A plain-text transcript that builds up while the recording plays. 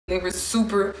They were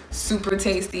super, super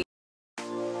tasty.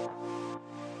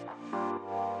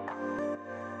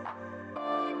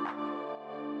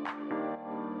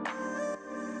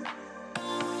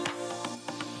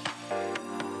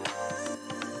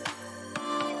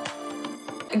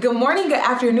 Good morning, good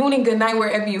afternoon, and good night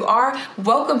wherever you are.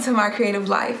 Welcome to my creative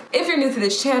life. If you're new to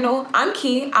this channel, I'm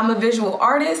Key. I'm a visual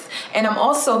artist and I'm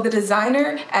also the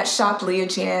designer at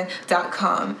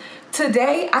shopleajan.com.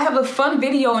 Today, I have a fun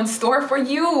video in store for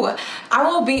you. I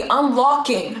will be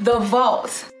unlocking the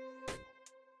vault.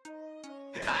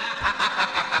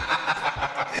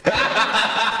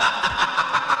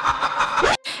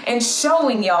 And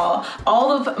showing y'all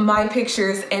all of my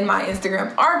pictures in my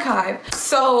Instagram archive.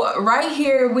 So right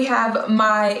here we have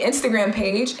my Instagram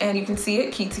page and you can see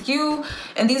it, Keitoyou,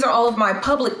 and these are all of my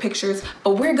public pictures,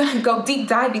 but we're gonna go deep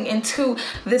diving into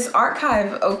this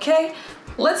archive, okay?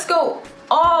 Let's go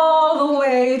all the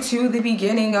way to the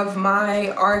beginning of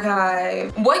my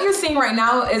archive. What you're seeing right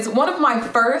now is one of my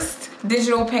first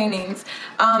digital paintings.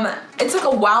 It took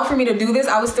a while for me to do this.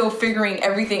 I was still figuring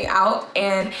everything out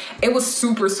and it was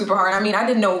super, super hard. I mean, I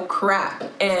didn't know crap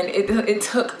and it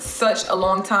took such a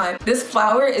long time. This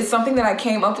flower is something that I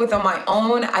came up with on my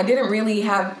own. I didn't really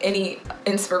have any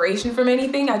inspiration from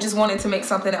anything. I just wanted to make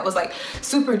something that was like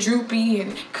super droopy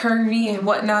and curvy and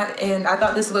whatnot, and I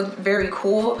thought this looked very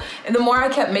cool. And the more I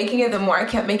kept making it, the more I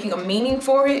kept making a meaning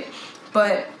for it.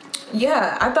 But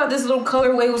yeah, I thought this little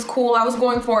colorway was cool. I was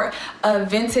going for a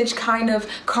vintage kind of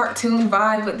cartoon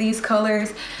vibe with these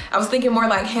colors. I was thinking more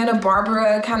like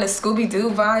Hanna-Barbera kind of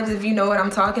Scooby-Doo vibes, if you know what I'm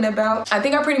talking about. I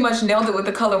think I pretty much nailed it with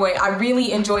the colorway. I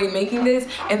really enjoyed making this.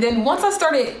 And then once I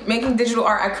started making digital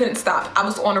art, I couldn't stop. I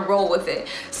was on a roll with it.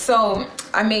 So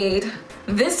I made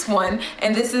this one,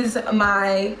 and this is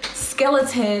my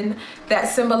skeleton that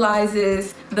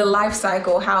symbolizes the life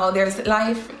cycle, how there's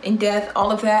life and death,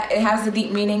 all of that. It has a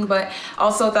deep meaning, but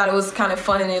also thought it was kind of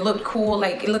fun and it looked cool.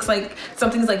 Like, it looks like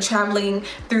something's like traveling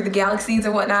through the galaxies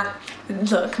or whatnot.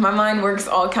 Look, my mind works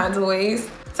all kinds of ways.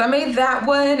 So I made that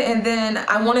one, and then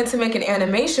I wanted to make an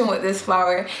animation with this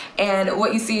flower, and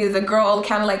what you see is a girl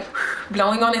kind of like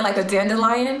blowing on it like a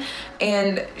dandelion,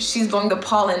 and she's blowing the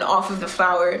pollen off of the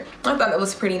flower. I thought that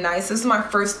was pretty nice. This is my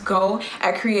first go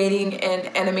at creating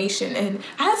an animation, and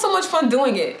I had so much fun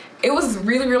doing it. It was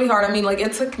really, really hard. I mean, like,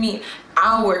 it took me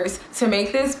hours to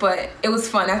make this, but it was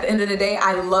fun. At the end of the day,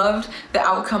 I loved the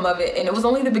outcome of it, and it was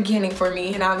only the beginning for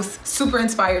me, and I was super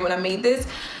inspired when I made this.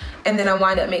 And then I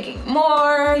wind up making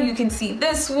more. You can see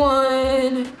this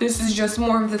one. This is just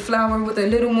more of the flower with a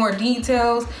little more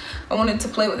details. I wanted to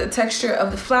play with the texture of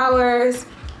the flowers.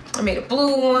 I made a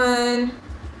blue one.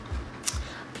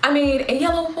 I made a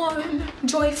yellow one,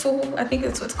 joyful. I think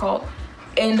that's what it's called.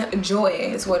 Enjoy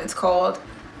is what it's called.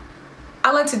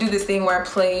 I like to do this thing where I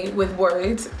play with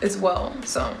words as well.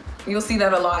 So you'll see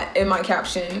that a lot in my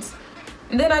captions.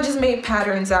 And then I just made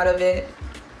patterns out of it.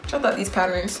 I thought these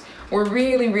patterns were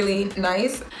really, really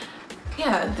nice.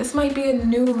 Yeah, this might be a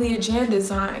new Leajan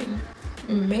design,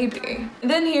 maybe.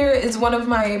 Then here is one of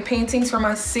my paintings for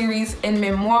my series in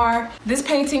memoir. This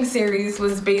painting series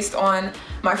was based on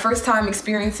my first time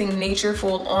experiencing nature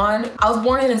full on. I was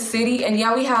born in a city, and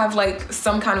yeah, we have like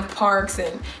some kind of parks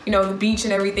and, you know, the beach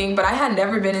and everything, but I had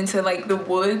never been into like the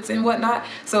woods and whatnot.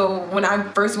 So when I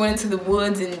first went into the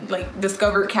woods and like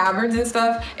discovered caverns and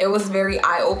stuff, it was very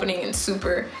eye-opening and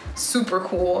super, super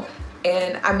cool.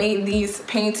 And I made these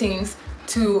paintings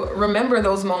to remember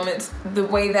those moments the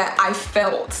way that I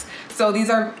felt. So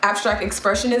these are abstract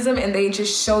expressionism, and they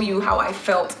just show you how I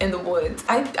felt in the woods.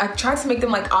 I tried to make them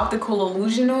like optical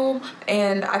illusional,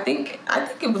 and I think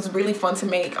it was really fun to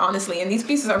make, honestly. And these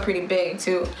pieces are pretty big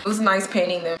too. It was nice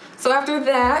painting them. So after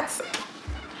that,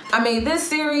 I made this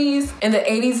series. In the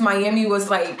 80s, Miami was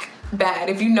like bad.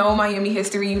 If you know Miami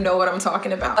history, you know what I'm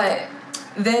talking about. But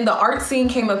then the art scene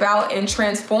came about and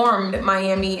transformed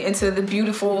Miami into the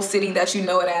beautiful city that you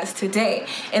know it as today.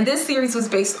 And this series was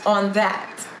based on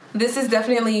that. This is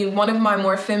definitely one of my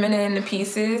more feminine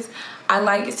pieces. I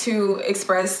like to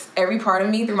express every part of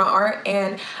me through my art,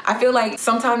 and I feel like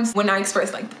sometimes when I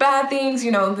express like the bad things,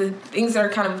 you know, the things that are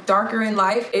kind of darker in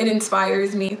life, it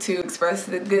inspires me to express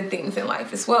the good things in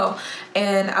life as well.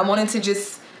 And I wanted to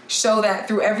just show that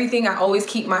through everything. I always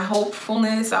keep my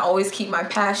hopefulness, I always keep my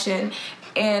passion,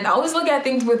 and I always look at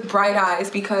things with bright eyes,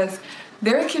 because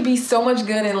there can be so much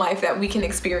good in life that we can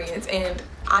experience, and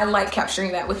I like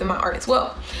capturing that within my art as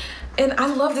well. And I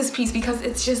love this piece because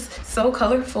it's just so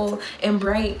colorful and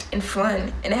bright and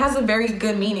fun, and it has a very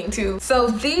good meaning too. So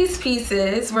these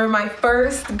pieces were my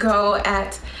first go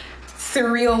at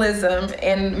surrealism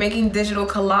and making digital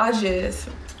collages.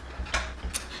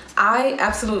 I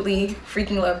absolutely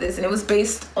freaking love this, and it was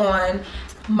based on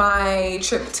my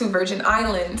trip to Virgin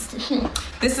Islands.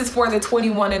 This is for the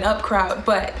 21 and up crowd,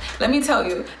 but let me tell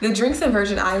you, the drinks in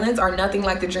Virgin Islands are nothing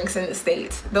like the drinks in the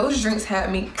States. Those drinks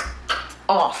had me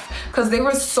off because they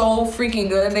were so freaking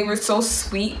good. They were so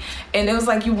sweet, and it was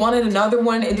like you wanted another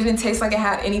one. It didn't taste like it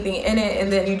had anything in it,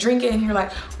 and then you drink it and you're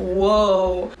like,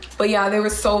 whoa. But yeah, they were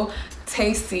so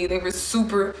tasty. They were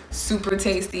super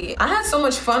tasty. I had so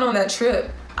much fun on that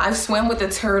trip. I swam with the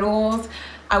turtles.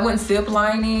 I went zip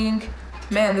lining.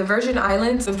 Man, the Virgin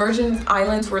Islands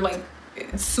were like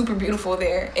super beautiful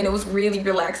there, and it was really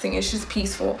relaxing. It's just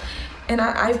peaceful, and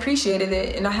I appreciated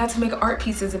it, and I had to make art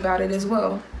pieces about it as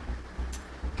well.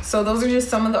 So those are just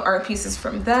some of the art pieces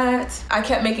from that. I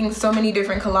kept making so many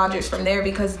different collages from there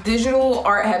because digital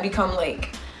art had become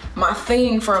like my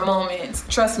thing for a moment.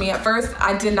 Trust me, at first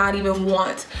I did not even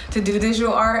want to do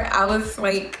digital art. I was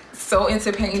like so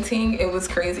into painting, it was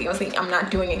crazy. I was like, I'm not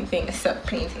doing anything except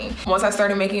painting. Once I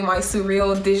started making my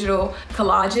surreal digital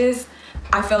collages,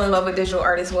 I fell in love with digital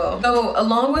art as well. So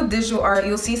along with digital art,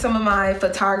 you'll see some of my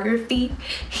photography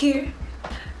here.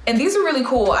 And these are really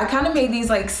cool. I kind of made these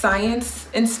like science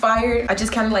inspired. I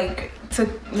just kind of like took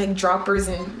like droppers,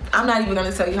 and I'm not even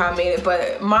gonna tell you how I made it,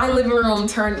 but my living room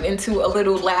turned into a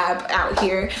little lab out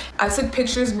here. I took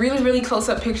pictures, really close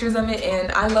up pictures of it,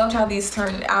 and I loved how these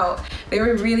turned out. They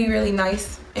were really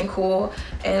nice and cool,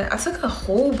 and I took a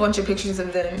whole bunch of pictures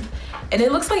of them, and it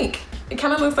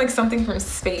kind of looks like something from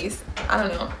space. I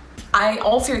don't know. I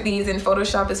altered these in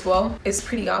Photoshop as well. It's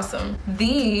pretty awesome.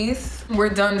 These were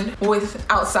done with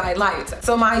outside lights.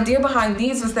 So my idea behind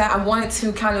these was that I wanted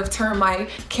to kind of turn my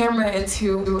camera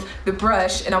into the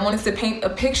brush, and I wanted to paint a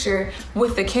picture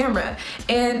with the camera.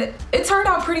 And it turned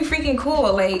out pretty freaking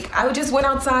cool. Like, I just went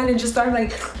outside and just started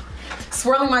like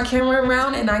swirling my camera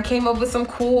around, and I came up with some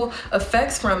cool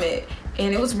effects from it.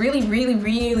 And it was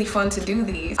really fun to do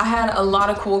these. I had a lot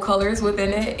of cool colors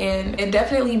within it, and it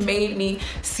definitely made me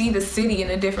see the city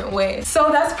in a different way. So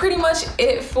that's pretty much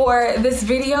it for this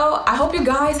video. I hope you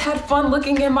guys had fun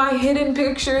looking at my hidden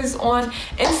pictures on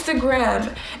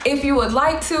Instagram. If you would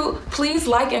like to, please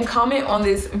like and comment on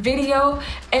this video,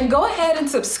 and go ahead and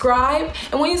subscribe.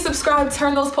 And when you subscribe,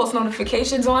 turn those post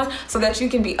notifications on so that you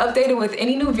can be updated with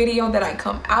any new video that I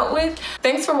come out with.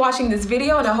 Thanks for watching this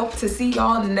video, and I hope to see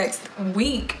y'all in the next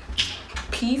week.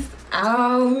 Peace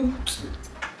out.